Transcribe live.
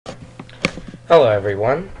Hello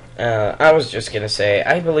everyone. I was just gonna say,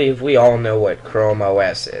 I believe we all know what Chrome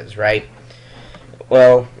OS is, right?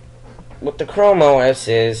 Well, what the Chrome OS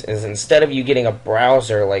is instead of you getting a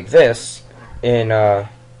browser like this in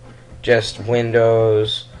just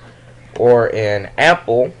Windows or in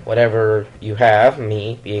Apple, whatever you have,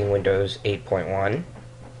 me being Windows 8.1,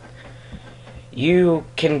 you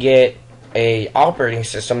can get a operating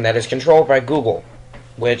system that is controlled by Google,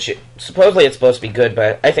 which supposedly it's supposed to be good,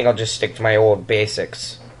 but I think I'll just stick to my old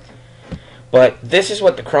basics. But this is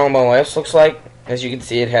what the Chrome OS looks like. As you can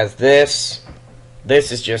see, it has this.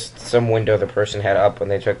 This is just some window the person had up when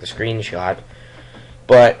they took the screenshot.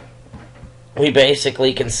 But we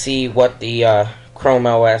basically can see what the Chrome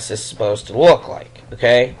OS is supposed to look like,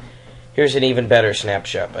 okay? Here's an even better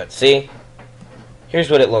snapshot, but see?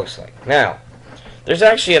 Here's what it looks like. Now, there's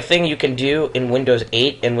actually a thing you can do in Windows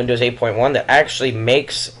 8 and Windows 8.1 that actually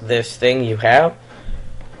makes this thing you have.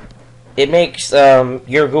 It makes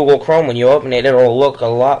your Google Chrome, when you open it, it'll look a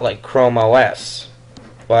lot like Chrome OS.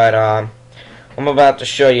 But I'm about to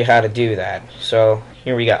show you how to do that. So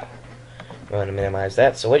here we go. I'm going to minimize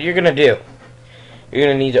that. So what you're going to do, you're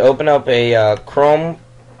going to need to open up a Chrome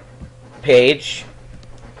page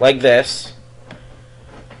like this.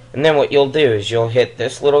 And then what you'll do is you'll hit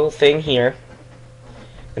this little thing here.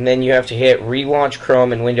 And then you have to hit relaunch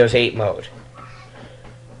Chrome in Windows 8 mode.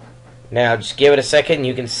 Now just give it a second.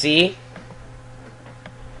 You can see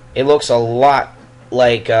it looks a lot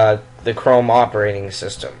like the Chrome operating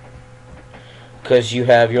system, because you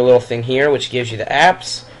have your little thing here which gives you the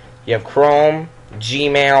apps. You have Chrome,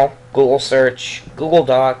 Gmail, Google Search, Google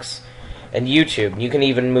Docs, and YouTube. You can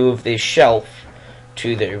even move the shelf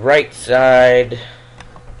to the right side.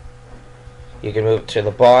 You can move it to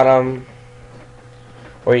the bottom,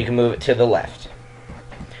 or you can move it to the left.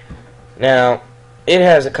 Now, it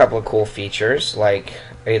has a couple of cool features, like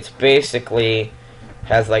it's basically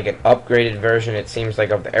has like an upgraded version, it seems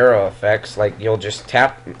like, of the arrow effects. Like you'll just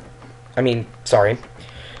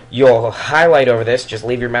you'll highlight over this, just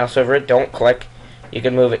leave your mouse over it, don't click. You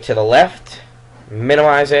can move it to the left,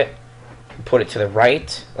 minimize it, put it to the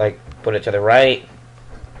right, like put it to the right,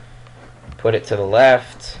 put it to the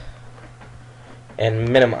left, and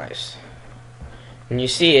minimize. And you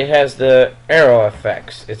see it has the arrow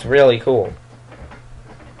effects. It's really cool.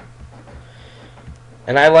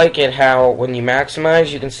 And I like it how when you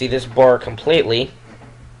maximize, you can see this bar completely.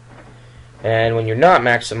 And when you're not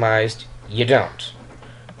maximized, you don't.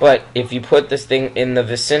 But if you put this thing in the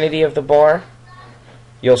vicinity of the bar,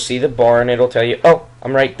 you'll see the bar and it'll tell you, oh,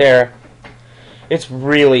 I'm right there. It's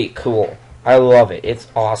really cool. I love it. It's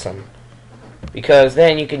awesome. Because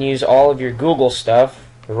then you can use all of your Google stuff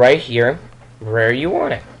right here where you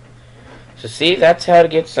want it. So see, that's how to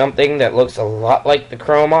get something that looks a lot like the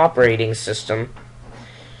Chrome operating system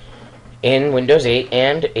in Windows 8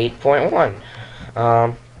 and 8.1.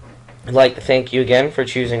 I'd like to thank you again for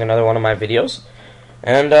choosing another one of my videos.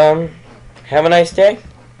 And have a nice day.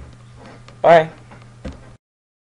 Bye.